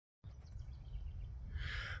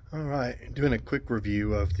All right, doing a quick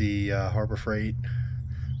review of the Harbor Freight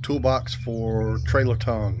toolbox for trailer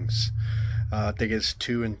tongues. I think it's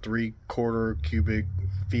 2 3/4 cubic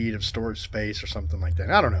feet of storage space or something like that.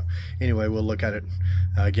 I don't know. Anyway, we'll look at it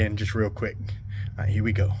again just real quick. All right, here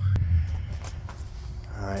we go.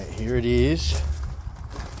 All right, here it is.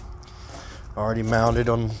 Already mounted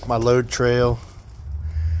on my load trail.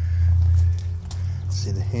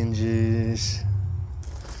 See the hinges.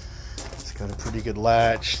 Got a pretty good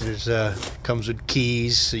latch. There's comes with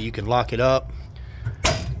keys so you can lock it up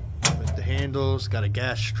with the handles. Got a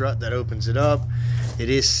gas strut that opens it up. It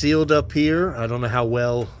is sealed up here. I don't know how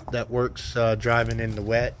well that works driving in the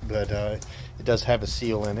wet, but it does have a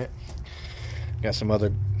seal in it. Got some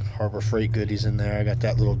other Harbor Freight goodies in there. I got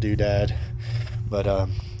that little doodad, but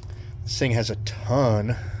this thing has a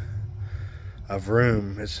ton of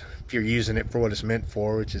room if you're using it for what it's meant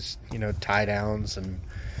for, which is, you know, tie downs and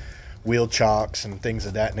wheel chocks and things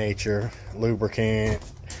of that nature, lubricant,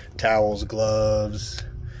 towels, gloves.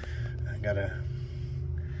 I got a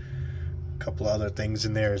couple other things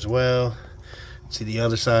in there as well. See the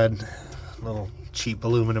other side, little cheap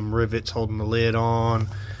aluminum rivets holding the lid on.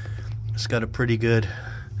 It's got a pretty good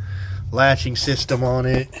latching system on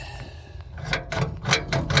it.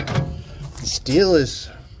 The steel is,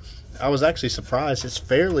 I was actually surprised, it's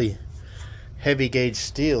fairly heavy gauge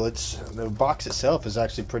steel. The box itself is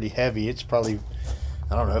actually pretty heavy. It's probably,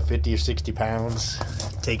 I don't know, 50 or 60 pounds,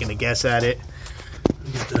 taking a guess at it.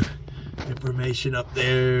 Get the information up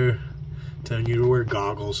there telling you to wear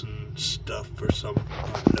goggles and stuff for some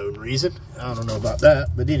unknown reason. I don't know about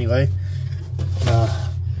that, but anyway,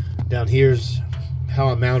 down here's how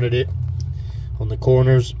I mounted it on the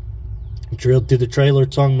corners. Drilled through the trailer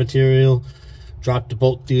tongue material, dropped the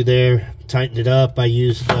bolt through there, tightened it up. I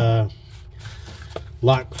used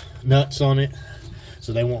lock nuts on it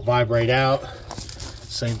so they won't vibrate out.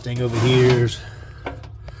 Same thing over here.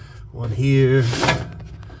 One here,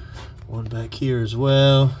 one back here as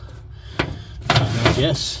well. And I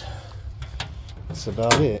guess that's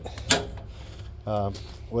about it.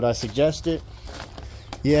 Would I suggest it?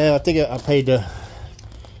 Yeah, I think I paid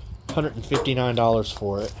 $159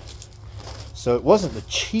 for it. So it wasn't the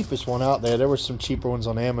cheapest one out there. There were some cheaper ones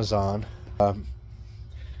on Amazon.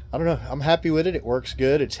 I don't know. I'm happy with it. It works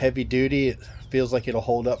good. It's heavy duty. It feels like it'll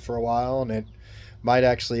hold up for a while, and it might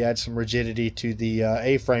actually add some rigidity to the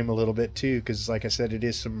A-frame a little bit too, because like I said, it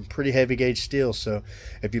is some pretty heavy gauge steel. So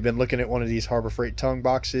if you've been looking at one of these Harbor Freight tongue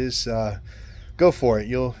boxes, go for it.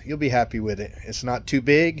 You'll be happy with it. It's not too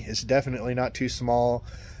big. It's definitely not too small.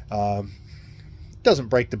 Doesn't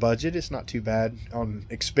break the budget. It's not too bad on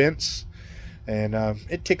expense, and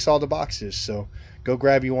it ticks all the boxes. So go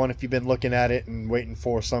grab you one if you've been looking at it and waiting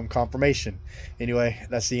for some confirmation. Anyway,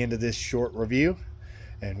 that's the end of this short review,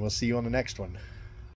 and we'll see you on the next one.